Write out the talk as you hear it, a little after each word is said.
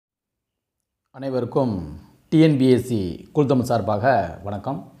அனைவருக்கும் TNPSC குழுத்தம் சார்பாக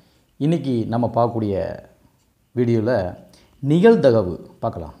வணக்கம். இன்றைக்கி நம்ம பார்க்கக்கூடிய வீடியோவில் நிகழ்தகவு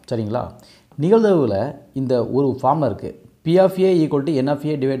பார்க்கலாம். சரிங்களா? நிகழ்தகவில் இந்த ஒரு ஃபார்முலா இருக்குது. P of A equal to N of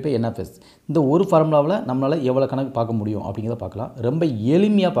A divided by N of S. இந்த ஒரு ஃபார்முலாவில் நம்மளால் எவ்வளோ கணக்கு பார்க்க முடியும் அப்படிங்கிறத பார்க்கலாம். ரொம்ப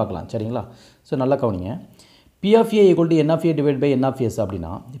எளிமையாக பார்க்கலாம். சரிங்களா? ஸோ நல்லா கவனிங்க. P of A equal to N of A divided by N of S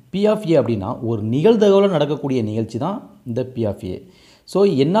அப்படின்னா P of A அப்படின்னா ஒரு நிகழ்தகவில் நடக்கக்கூடிய நிகழ்ச்சி தான் இந்த P of A. So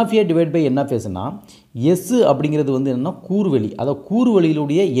N of A divided by N of Sனா S அப்படிங்கிறது வந்து என்னென்னா கூறுவெளி, அதாவது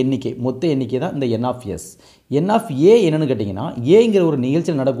கூறுவெளியிலுடைய எண்ணிக்கை, மொத்த எண்ணிக்கை தான் இந்த N of S. N of A என்னென்னு கேட்டிங்கன்னா ஏங்கிற ஒரு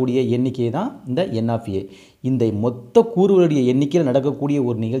நிகழ்ச்சியில் நடக்கக்கூடிய எண்ணிக்கை தான் இந்த N of A. இந்த மொத்த கூறுவெளிய எண்ணிக்கையில் நடக்கக்கூடிய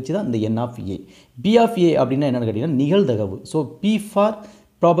ஒரு நிகழ்ச்சி தான் இந்த N of A. P of A அப்படின்னா என்னென்னு கேட்டிங்கன்னா நிகழ்தகவு. ஸோ P ஃபார்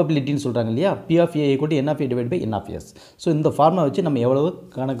ப்ராபபிலிட்டின்னு சொல்கிறாங்க இல்லையா? P of A equal to N of A divided by N of S. So இந்த ஃபார்முலா வச்சு நம்ம எவ்வளவு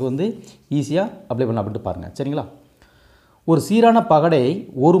கணக்கு வந்து ஈஸியாக அப்ளை பண்ணலாம் அப்படின்ட்டு பாருங்கள். சரிங்களா? ஒரு சீரான பகடை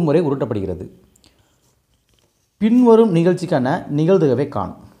ஒரு முறை உருட்டப்படுகிறது. பின்வரும் நிகழ்ச்சிக்கான நிகழ்தகவை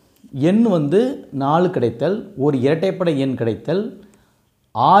காணும். எண் வந்து 4 கிடைத்தல், ஒரு இரட்டைப்படை எண் கிடைத்தல்,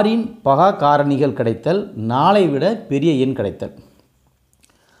 6இன் பகா காரணிகள் கிடைத்தல், 4ஐ விட பெரிய எண் கிடைத்தல்.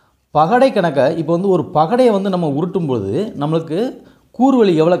 பகடை கணக்கை இப்போ வந்து ஒரு பகடையை வந்து நம்ம உருட்டும்போது நம்மளுக்கு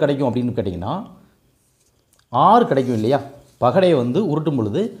கூறுவெளி எவ்வளோ கிடைக்கும் அப்படின்னு கேட்டிங்கன்னா 6 கிடைக்கும் இல்லையா? பகடையை வந்து உருட்டும்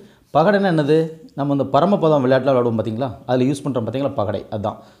பொழுது பகடைன்னா என்னது? நம்ம இந்த பரமபதம் விளையாட்டில் விளையாடுவோம் பார்த்தீங்களா? அதில் யூஸ் பண்ணுறோம் பார்த்தீங்களா பகடை,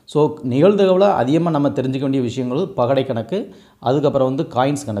 அதுதான். ஸோ நிகழ்தகவில் அதிகமாக நம்ம தெரிஞ்சிக்க வேண்டிய விஷயங்கள் பகடை கணக்கு, அதுக்கப்புறம் வந்து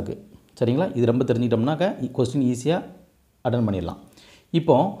காயின்ஸ் கணக்கு. சரிங்களா? இது ரொம்ப தெரிஞ்சிக்கிட்டோம்னாக்க கொஸ்டின் ஈஸியாக அட்டன் பண்ணிடலாம்.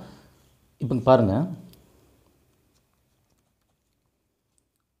 இப்போ பாருங்கள்,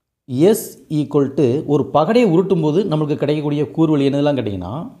 எஸ் ஈக்குவல் டு ஒரு பகடையை உருட்டும் போது நம்மளுக்கு கிடைக்கக்கூடிய கூறுவெளி என்னதெல்லாம்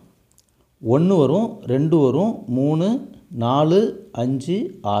கேட்டிங்கன்னா 1 வரும், 2 வரும், 3, 4, 5,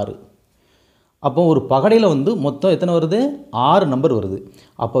 6. அப்போ ஒரு பகடையில் வந்து மொத்தம் எத்தனை வருது? 6 நம்பர் வருது.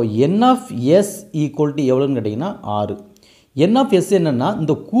 அப்போ N of S equal to எவ்வளோன்னு கேட்டிங்கன்னா 6. N of S என்னென்னா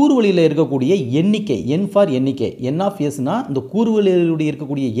இந்த கூறுவெளியில் இருக்கக்கூடிய எண்ணிக்கை, N ஃபார் எண்ணிக்கை. N of Sனா இந்த கூறுவெளியில்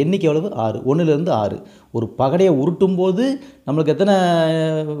இருக்கக்கூடிய எண்ணிக்கை எவ்வளவு? 6. 1லேருந்து 6. ஒரு பகடையை உருட்டும் போது நம்மளுக்கு எத்தனை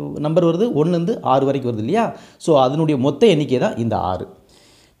நம்பர் வருது? 1லேருந்து 6 வரைக்கும் வருது இல்லையா? ஸோ அதனுடைய மொத்த எண்ணிக்கை தான் இந்த 6.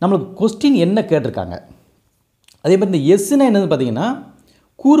 நம்மளுக்கு கொஸ்டின் என்ன கேட்டிருக்காங்க? அதே மாதிரி இந்த எஸ்னா என்னது பார்த்தீங்கன்னா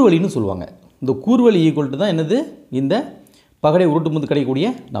கூறுவெளின்னு சொல்லுவாங்க. இந்த கூறுவெளி ஈக்குவல் டு தான் என்னது? இந்த பகடை உருட்டும் போது கிடைக்கக்கூடிய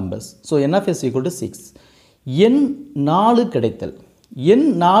numbers. So N of S equal to 6. N 4 கிடைத்தல். N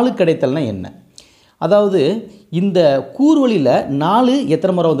 4 கிடைத்தல்னா என்ன? அதாவது இந்த கூறுவெளியில் 4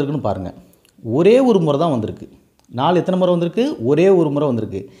 எத்தனை முறை வந்திருக்குன்னு பாருங்கள். ஒரே ஒரு முறை தான் வந்திருக்கு. 4 எத்தனை முறை வந்திருக்கு? ஒரே ஒரு முறை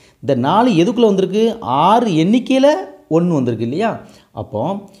வந்திருக்கு. இந்த 4 எதுக்குள்ளே வந்திருக்கு? 6 எண்ணிக்கையில் 1 வந்திருக்கு இல்லையா? அப்போ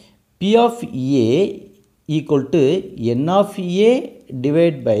P of A equal to N of A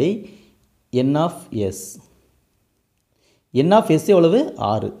divided by N of S. N of S எவ்வளவு?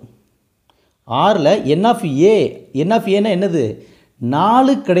 6. 6ல் N of A, N of Aனா என்னது?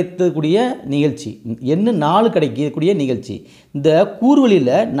 4 கிடைக்கக்கூடிய நிகழ்ச்சி. என்ன 4 கிடைக்கக்கூடிய நிகழ்ச்சி. இந்த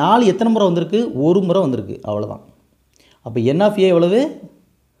கூறுவெளியில் 4 எத்தனை முறை வந்திருக்கு? ஒரு முறை வந்திருக்கு, அவ்வளோதான். அப்போ N of A எவ்வளவு?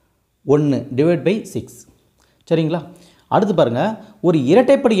 1 டிவைட் பை 6. சரிங்களா? அடுத்து பாருங்கள், ஒரு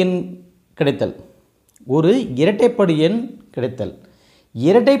இரட்டைப்படை எண் கிடைத்தல். ஒரு இரட்டைப்படை எண் கிடைத்தல்.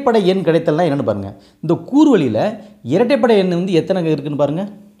 இரட்டைப்படை எண் கிடைத்தல்னா என்னென்னு பாருங்கள். இந்த கூறுவெளியில் இரட்டைப்படை எண் வந்து எத்தனை இருக்குதுன்னு பாருங்கள்.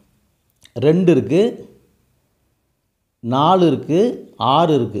 2 இருக்குது, 4 இருக்குது,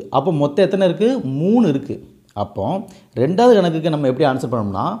 6 இருக்குது. அப்போ மொத்தம் எத்தனை இருக்குது? 3 இருக்குது. அப்போ ரெண்டாவது கணக்குக்கு நம்ம எப்படி ஆன்சர்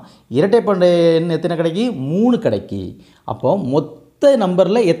பண்ணோம்னா இரட்டைப்படை எண் எத்தனை கிடைக்கி? 3 கிடைக்கி. அப்போ மொத்த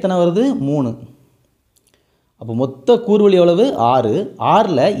நம்பரில் எத்தனை வருது? 3. அப்போ மொத்த கூறுவெளி எவ்வளவு? 6.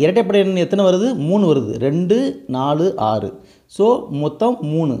 6ல் இரட்டைப்படை எண் எத்தனை வருது? 3 வருது. 2, 4, 6. ஸோ மொத்தம்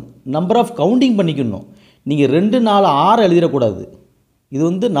 3. நம்பர் ஆஃப் கவுண்டிங் பண்ணிக்கணும். நீங்கள் 2, 4, 6 எழுதிடக்கூடாது. இது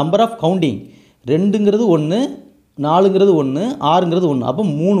வந்து நம்பர் ஆஃப் கவுண்டிங். 2ங்கிறது 1, 4ங்கிறது 1, 6ங்கிறது 1. அப்போ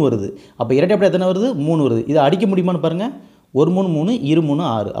 3 வருது. அப்போ இரட்டைப்படை எத்தனை வருது? 3 வருது. இதை அடிக்க முடியுமான்னு பாருங்கள். 1 3 3, 2 3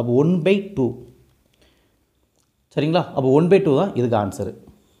 6. அப்போ 1/2. சரிங்களா? அப்போ 1/2 தான் இதுக்கு ஆன்சரு.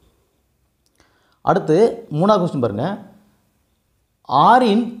 அடுத்து 3வது கொஸ்டின் பாருங்கள்.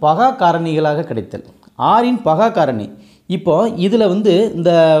 6இன் பகா காரணிகளாக கிடைத்தல். 6இன் பகா காரணி. இப்போ இதில் வந்து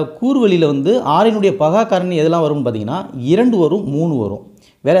இந்த கூறுவெளியில் வந்து 6இனுடைய பகா காரணி எதெல்லாம் வரும்னு பார்த்தீங்கன்னா 2 வரும், 3 வரும்.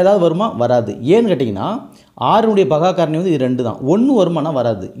 வேறு ஏதாவது வருமா? வராது. ஏன்னு கேட்டிங்கன்னா 6இனுடைய பகா காரணி வந்து இது 2 தான். 1 வருமானா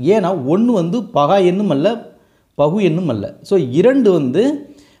வராது. ஏன்னா 1 வந்து பகா எண்ணும் அல்ல, பகு எண்ணும் அல்ல. ஸோ 2 வந்து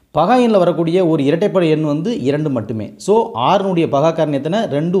பகா எண்ணில் வரக்கூடிய ஒரு இரட்டைப்படை எண் வந்து 2 மட்டுமே. ஸோ 6இனுடைய பகா காரணி எத்தனை?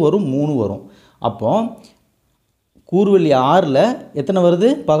 2 வரும், 3 வரும். அப்போ கூறுவெளி 6ல் எத்தனை வருது?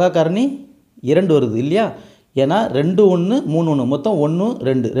 பகா காரணி 2 வருது இல்லையா? ஏன்னா 2 1 3 1 மொத்தம் 1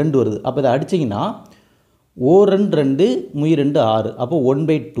 2 2 வருது. அப்போ இதை அடிச்சிங்கன்னா 2 2 6. அப்போ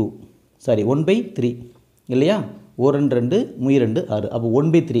 1/2. சாரி 1/3 இல்லையா, 1 2 3 2 6, அப்போ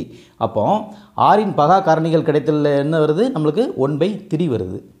 1/3. அப்போ ஆறின் பகா காரணிகள் கிடைத்தல் என்ன வருது, நம்மளுக்கு 1/3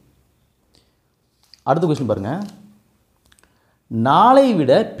 வருது. அடுத்த கொஸ்டின் பாருங்கள், நாளை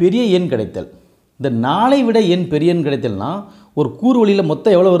விட பெரிய எண் கிடைத்தல். இந்த நாளை விட எண் பெரிய எண் கிடைத்தல்னா ஒரு கூறு வழியில்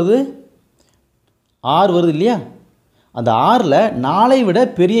மொத்தம் எவ்வளோ வருது, 6 வருது இல்லையா. அந்த 6ல் நாளை விட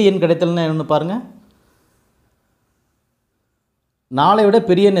பெரிய எண் கிடைத்தல்னா என்னென்னு பாருங்கள். நாளை விட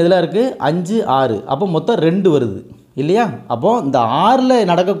பெரிய எண் எதில் இருக்குது, 5 6, அப்போ மொத்தம் 2 வருது இல்லையா. அப்போது இந்த 6ல்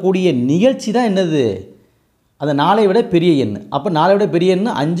நடக்கக்கூடிய நிகழ்ச்சி தான் என்னது, அந்த நாளை விட பெரிய எண். அப்போ நாளை விட பெரிய எண்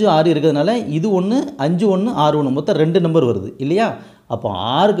 5 6 இருக்கிறதுனால இது 1 5 1 6 1 மொத்தம் 2 நம்பர் வருது இல்லையா. அப்போ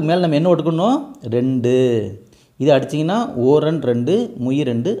 6க்கு மேலே நம்ம என்ன ஒட்டுக்கணும், 2. இதை அடிச்சிங்கன்னா 1 2 3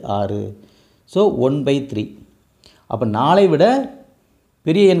 2 6, ஸோ 1/3. அப்போ நாளை விட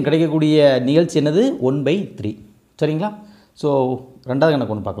பெரிய எண் கிடைக்கக்கூடிய நிகழ்ச்சி என்னது, 1/3. சரிங்களா. ஸோ ரெண்டாவது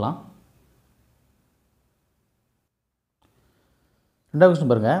கணக்கு ஒன்று பார்க்கலாம். ரெண்டாவது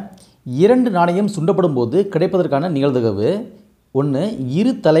கொஸ்டின் பாருங்கள், 2 நாணயம் சுண்டப்படும் போது கிடைப்பதற்கான நிகழ்தகவு 1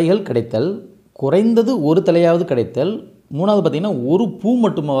 2 தலைகள் கிடைத்தல், குறைந்தது 1 தலையாவது கிடைத்தல், மூணாவது பார்த்திங்கன்னா 1 பூ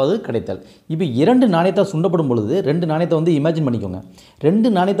மட்டுமாவது கிடைத்தல். இப்போ 2 நாணயத்தை சுண்டப்படும் பொழுது 2 நாணயத்தை வந்து இமேஜின் பண்ணிக்கோங்க. 2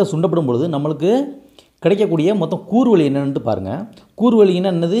 நாணயத்தை சுண்டப்படும் பொழுது நம்மளுக்கு கிடைக்கக்கூடிய மொத்தம் கூறுவழி என்னென்னு பாருங்கள். கூறுவழின்னா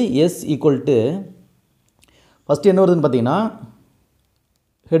என்னது, S = ஃபஸ்ட்டு என்ன வருதுன்னு பார்த்தீங்கன்னா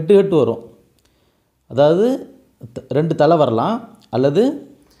ஹெட்டு வரும். அதாவது 2 தலை வரலாம், அல்லது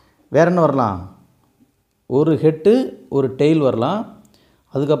வேறு என்ன வரலாம், ஒரு ஹெட்டு ஒரு டெயில் வரலாம்,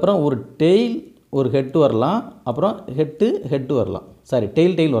 அதுக்கப்புறம் ஒரு டெயில் ஒரு ஹெட்டு வரலாம், அப்புறம் ஹெட்டு வரலாம், சாரி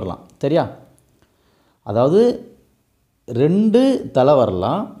டெயில் வரலாம். சரியா. அதாவது 2 தலை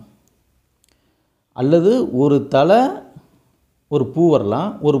வரலாம், அல்லது ஒரு தலை ஒரு பூ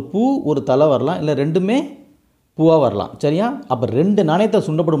வரலாம், ஒரு பூ ஒரு தலை வரலாம், இல்லை ரெண்டுமே பூவாக வரலாம். சரியா. அப்போ 2 நாணயத்தை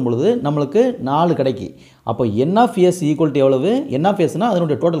சுண்டப்படும் பொழுது நம்மளுக்கு 4 கிடைக்கி. அப்போ N(S) = எவ்வளவு, N(S)னால்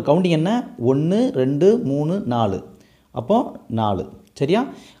அதனுடைய டோட்டல் கவுண்டிங் என்ன, 1 2 3 4, அப்போது 4. சரியா.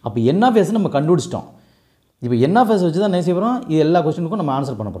 அப்போ N(S) நம்ம கண்டுபிடிச்சிட்டோம். இப்போ N(S) வச்சு தான் என்ன செய்ய போகிறோம், இது எல்லா கொஸ்டினுக்கும் நம்ம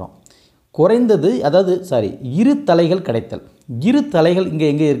ஆன்சர் பண்ண போகிறோம். குறைந்தது, அதாவது சாரி 2 தலைகள் கிடைத்தல். 2 தலைகள் இங்கே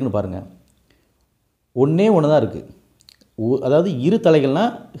எங்கே இருக்குதுன்னு பாருங்கள், ஒன்றே ஒன்று தான் இருக்குது. அதாவது 2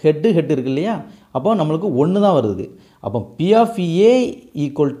 தலைகள்னால் ஹெட்டு இருக்குது இல்லையா. அப்போ நம்மளுக்கு 1 தான் வருது. அப்போ P(A)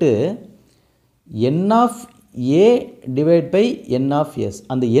 = N(A)/N(S).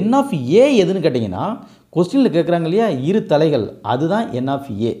 அந்த N(A) எதுன்னு கேட்டிங்கன்னா கொஸ்டினில் கேட்குறாங்க இல்லையா, 2 தலைகள், அதுதான்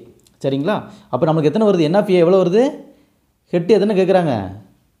N(A). சரிங்களா. அப்போ நம்மளுக்கு எத்தனை வருது, N(A) எவ்வளோ வருது, ஹெட்டு எத்தனை கேட்குறாங்க,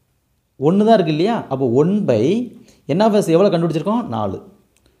 1 தான் இருக்குது இல்லையா. அப்போ 1/N(S) எவ்வளோ கண்டுபிடிச்சிருக்கோம், 4.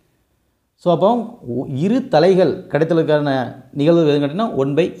 ஸோ அப்போ 2 தலைகள் கிடைத்தலுக்கான நிகழ்வு எதுன்னு கேட்டிங்கன்னா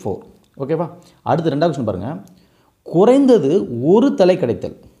 1/4. ஓகேவா. அடுத்து ரெண்டாவது கொஸ்டின் பாருங்கள், குறைந்தது 1 தலை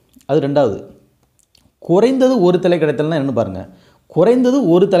கிடைத்தல். அது ரெண்டாவது. குறைந்தது 1 தலை கிடைத்தல்னா என்னென்னு பாருங்கள். குறைந்தது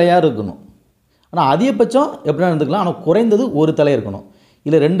 1 தலையாக இருக்கணும், ஆனால் அதிகபட்சம் எப்படினா இருந்துக்கலாம், ஆனால் குறைந்தது 1 தலை இருக்கணும்.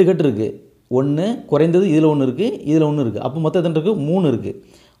 இதில் 2 கட்டு இருக்குது, 1 குறைந்தது இதில் 1 இருக்குது, இதில் 1 இருக்குது, அப்போ மொத்தம் எத்தனை இருக்குது, 3 இருக்குது.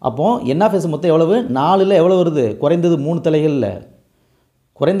 அப்போது N(S) மொத்தம் எவ்வளவு, 4ல் எவ்வளோ வருது, குறைந்தது 3 தலைகளில்,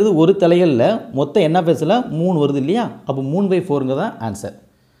 குறைந்தது 1 தலைகளில் மொத்தம் N(S)ல் 3 வருது இல்லையா. அப்போ 3/4 தான் ஆன்சர்.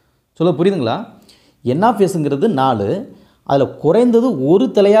 சொல்ல புரியுதுங்களா. N(S)ங்கிறது 4, அதில் குறைந்தது 1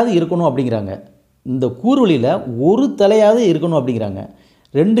 தலையாவது இருக்கணும் அப்படிங்கிறாங்க. இந்த கூறுவழியில் 1 தலையாவது இருக்கணும் அப்படிங்கிறாங்க.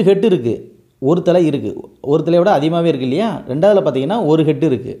 2 ஹெட்டு இருக்குது, 1 தலை இருக்குது, 1 தலையை விட அதிகமாகவே இருக்குது இல்லையா. ரெண்டாவதில் பார்த்தீங்கன்னா 1 ஹெட்டு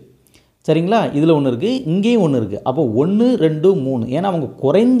இருக்குது. சரிங்களா. இதில் 1 இருக்குது, இங்கேயும் 1 இருக்குது. அப்போ 1 2 3, ஏன்னா அவங்க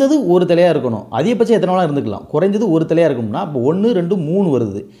குறைந்தது 1 தலையாக இருக்கணும், அதிகபட்சம் எத்தனை நாளாக இருந்துக்கலாம், குறைந்தது 1 தலையாக இருக்கணும்னா அப்போ 1 2 3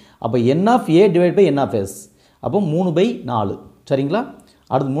 வருது. அப்போ N(A)/N(S), அப்போ 3/4. சரிங்களா.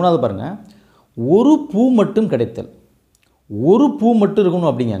 அடுத்து மூணாவது பாருங்கள், 1 பூ மட்டும் கிடைத்தல். 1 பூ மட்டும்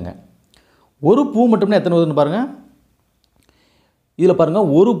இருக்கணும் அப்படிங்காங்க. 1 பூ மட்டும்னா எத்தனை வருதுன்னு பாருங்கள். இதில் பாருங்கள்,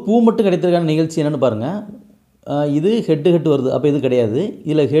 1 பூ மட்டும் கிடைத்ததுக்கான நிகழ்ச்சி என்னென்னு பாருங்கள். இது ஹெட்டு வருது, அப்போ இது கிடையாது.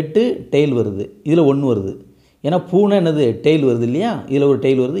 இதில் ஹெட்டு டெயில் வருது, இதில் 1 வருது. ஏன்னா பூனா என்னது, டெயில் வருது இல்லையா. இதில் ஒரு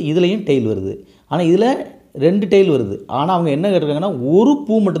டெயில் வருது, இதுலேயும் டெயில் வருது. ஆனால் இதில் 2 டெயில் வருது. ஆனால் அவங்க என்ன கேட்டிருக்காங்கன்னா 1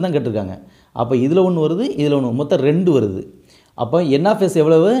 பூ மட்டும்தான் கேட்டிருக்காங்க. அப்போ இதில் 1 வருது, இதில் 1, மொத்தம் 2 வருது. அப்போ N(S)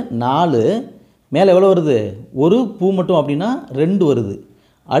 எவ்வளவு, 4, மேலே எவ்வளோ வருது, 1 பூ மட்டும் அப்படின்னா 2 வருது.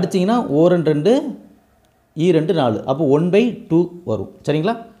 அடிச்சிங்கன்னா 1 2 2 4, அப்போ 1/2 வரும்.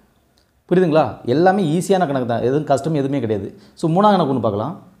 சரிங்களா. புரியுதுங்களா. எல்லாமே ஈஸியான கணக்கு தான், எதுவும் கஷ்டம் எதுவுமே கிடையாது. ஸோ மூணாவது கணக்கு ஒன்று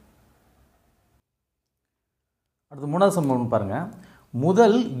பார்க்கலாம். அடுத்து மூணாவது சம்பவம் ஒன்று பாருங்கள்.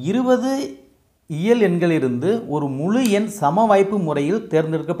 முதல் 20 இயல் எண்களிலிருந்து ஒரு முழு எண் சம வாய்ப்பு முறையில்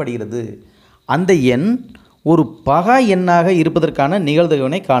தேர்ந்தெடுக்கப்படுகிறது. அந்த எண் ஒரு பகா எண்ணாக இருப்பதற்கான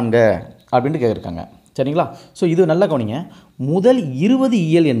நிகழ்தகவினை காண்க அப்படின்ட்டு கேட்குறாங்க. சரிங்களா. ஸோ இது நல்லா கவனிங்க. முதல் 20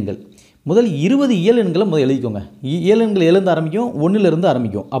 இயல் எண்கள், முதல் 20 இயல் எண்களை முதல் எழுதிக்கோங்க. இயல் எண்கள் எழுந்து ஆரம்பிக்கும், 1லிருந்து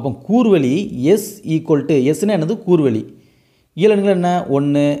ஆரம்பிக்கும். அப்போ கூர்வழி S ஈக்குவல் டு எஸ்னா என்னது கூர்வழி. இயல் எண்கள் என்ன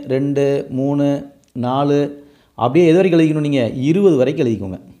 1 2 3 4 அப்படியே எது வரைக்கும் எழுதிக்கணும் நீங்கள் 20 வரைக்கும்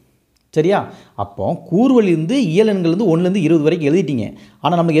எழுதிக்கோங்க. சரியா? அப்போ கூர்வழிந்து இயல் எண்கள்லேருந்து 1லேருந்து 20 வரைக்கும் எழுதிட்டீங்க.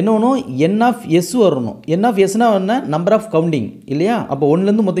 ஆனால் நமக்கு என்ன வேணும் என் ஆஃப் எஸ் வரணும். என் ஆஃப் எஸ்னா என்ன நம்பர் ஆஃப் கவுண்டிங் இல்லையா? அப்போ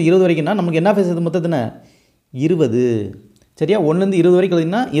 1லேருந்து மொத்தம் 20 வரைக்கும்னா நமக்கு என் ஆஃப் எஸ் மொத்தத்தின 20. சரியா? 1லேருந்து 20 வரைக்கும்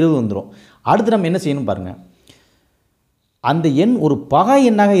எழுதினா 20 வந்துடும். அடுத்து நம்ம என்ன செய்யணும் பாருங்கள். அந்த எண் ஒரு பகா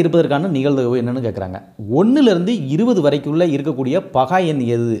எண்ணாக இருப்பதற்கான நிகழ்வு என்னென்னு கேட்குறாங்க. 1லேருந்து 20 வரைக்குள்ளே இருக்கக்கூடிய பகா எண்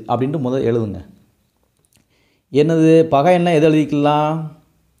எது அப்படின்ட்டு முதல் எழுதுங்க. என்னது பகா எண்ணாக எது எழுதிக்கலாம்?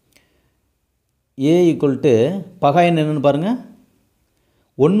 ஏ ஈக்குவல் டு பகா எண் என்னென்னு பாருங்கள்.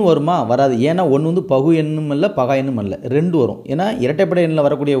 1 வருமா? வராது. ஏன்னா 1 வந்து பகு எண்ணும் இல்லை பகா எண்ணும் இல்லை, 2 வரும். ஏன்னா இரட்டைப்படை எண்ணில்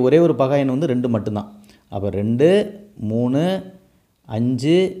வரக்கூடிய ஒரே ஒரு பகா எண் வந்து 2 மட்டும்தான். அப்போ 2 3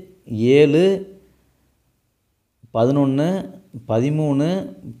 5 7 11 13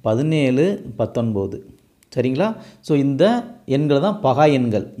 17 19. சரிங்களா? ஸோ இந்த எண்கள் தான் பகா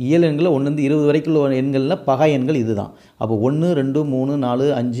எண்கள். இயல் எண்களில் 1லேருந்து 20 வரைக்கும் உள்ள எண்களில் பகா எண்கள் இது தான். அப்போ 1 2 3 4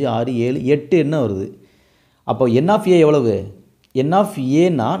 5 6 7 8 என்ன வருது? அப்போ என் ஆஃப் ஏ எவ்வளவு? என் ஆஃப்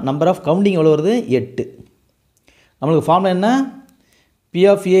ஏனா நம்பர் ஆஃப் கவுண்டிங் எவ்வளோ வருது? 8. நம்மளுக்கு ஃபார்முலா என்ன? P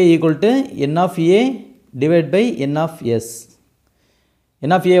of A equal to N of A divide by N of S.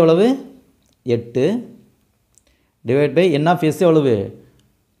 N of ஏ எவ்வளவு? 8 divide by N of S எவ்வளவு?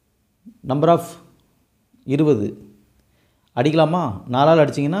 Number of 20. அடிக்கலாமா? 4ஆல்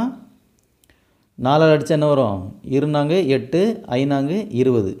அடிச்சிங்கன்னா 4ஆல் அடித்தா என்ன வரும்? 2 8 5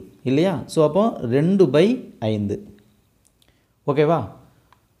 20 இல்லையா? ஸோ அப்போ 2/5. ஓகேவா?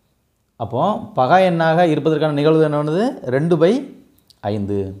 அப்போ பகா எண்ணாக இருப்பதற்கான நிகழ்வு என்ன பண்ணுது?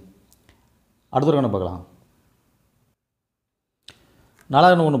 2/5. அடுத்த ஒரு கணக்கு பார்க்கலாம்.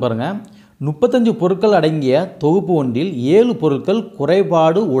 4வது ஒன்று பாருங்கள். 35 பொருட்கள் அடங்கிய தொகுப்பு ஒன்றில் 7 பொருட்கள்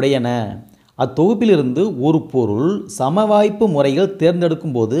குறைபாடு உடையன. அத்தொகுப்பிலிருந்து ஒரு பொருள் சமவாய்ப்பு முறைகள்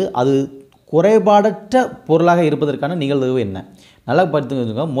தேர்ந்தெடுக்கும் போது அது குறைபாடற்ற பொருளாக இருப்பதற்கான நிகழ்வு என்ன? நல்லா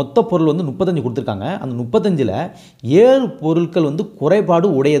பார்த்துக்கோங்க. மொத்த பொருள் வந்து 35 கொடுத்துருக்காங்க. அந்த 35ல் 7 பொருட்கள் வந்து குறைபாடு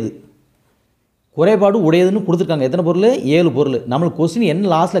உடையது. குறைபாடு உடையதுன்னு கொடுத்துருக்காங்க. எத்தனை பொருள்? 7 பொருள். நம்மளுக்கு கொஸ்டின்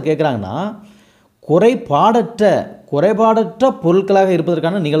என்ன லாஸ்ட்டில் கேட்குறாங்கன்னா குறைபாடற்ற பொருட்களாக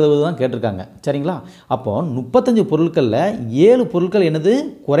இருப்பதற்கான நிகழ்வு தான் கேட்டிருக்காங்க. சரிங்களா? அப்போ 35 பொருட்களில் 7 பொருட்கள் என்னது?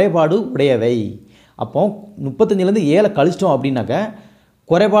 குறைபாடு உடையவை. அப்போ 35லேருந்து 7 கழிச்சிட்டோம் அப்படின்னாக்க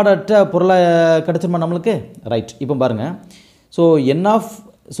குறைபாடற்ற பொருளை கிடச்சிருமா நம்மளுக்கு? ரைட். இப்போ பாருங்கள். ஸோ என் ஆஃப்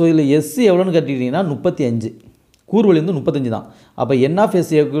இதில் எஸ் எவ்வளோன்னு கேட்டுக்கிட்டிங்கன்னா 35. கூர்வழி வந்து 35 தான். அப்போ என் ஆஃப்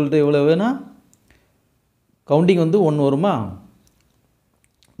எஸ் எவ்வளோ வேணா கவுண்டிங் வந்து 1 வருமா?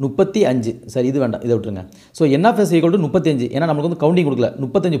 35. சரி, இது வேண்டாம், இதை விட்டுருங்க. So N of S equal to 35. ஏன்னா நமக்கு வந்து கவுண்டிங் கொடுக்கல,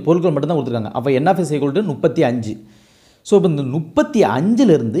 35 பொருட்கள் மட்டும் தான் கொடுத்துருக்காங்க. அப்போ என் of S equal to 35. So இப்போ இந்த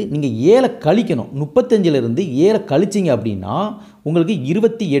 35லேருந்து நீங்கள் 7 கழிக்கணும். 35லேருந்து 7 கழிச்சிங்க அப்படின்னா உங்களுக்கு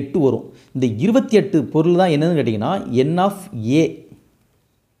 28 வரும். இந்த 28 பொருள் தான் என்னன்னு கேட்டிங்கன்னா என் ஆஃப் ஏ.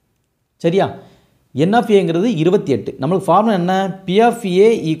 சரியா? என் ஆஃப் ஏங்கிறது 28. நம்மளுக்கு ஃபார்முலா என்ன? P of A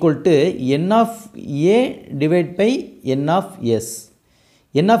equal to N of A divide by N of S.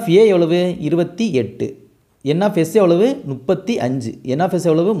 N of ஏ எவ்வளவு? 28. என் ஆஃப் எஸ் எவ்வளவு? 35. என் ஆஃப் எஸ்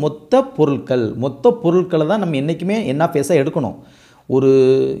எவ்வளவு? மொத்த பொருட்களை தான் நம்ம என்றைக்குமே என் ஆஃப் எஸ்ஸாக எடுக்கணும்.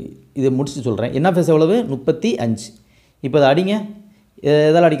 இதை முடிச்சு சொல்கிறேன். என் ஆஃப் எஸ் எவ்வளவு? 35. இப்போ அதை அடிங்க.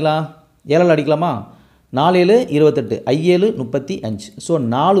 எதால் அடிக்கலாம்? 7ஆல் அடிக்கலாமா? 4 7 28, 5 7 35. ஸோ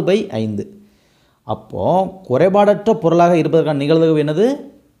 4/5. அப்போது குறைபாடற்ற பொருளாக இருப்பதற்கான நிகழ்வு என்னது?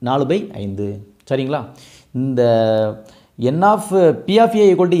 4/5. சரிங்களா? இந்த என் of P of A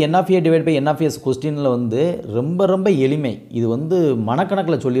equal to N of A divide by N of S கொஸ்டினில் வந்து ரொம்ப எளிமை. இது வந்து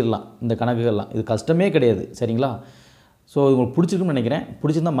மனக்கணக்கில் சொல்லிடலாம். இந்த கணக்குகள்லாம் இது கஷ்டமே கிடையாது. சரிங்களா? ஸோ உங்களுக்கு பிடிச்சிருக்குன்னு நினைக்கிறேன்.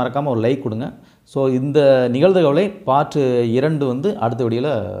 பிடிச்சிருந்தால் மறக்காமல் ஒரு லைக் கொடுங்க. ஸோ இந்த நிகழ்வுகளை பார்ட் 2 வந்து அடுத்த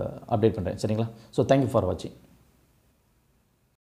வீடியோவில் அப்டேட் பண்ணுறேன். சரிங்களா? ஸோ தேங்க்யூ ஃபார் வாட்சிங்.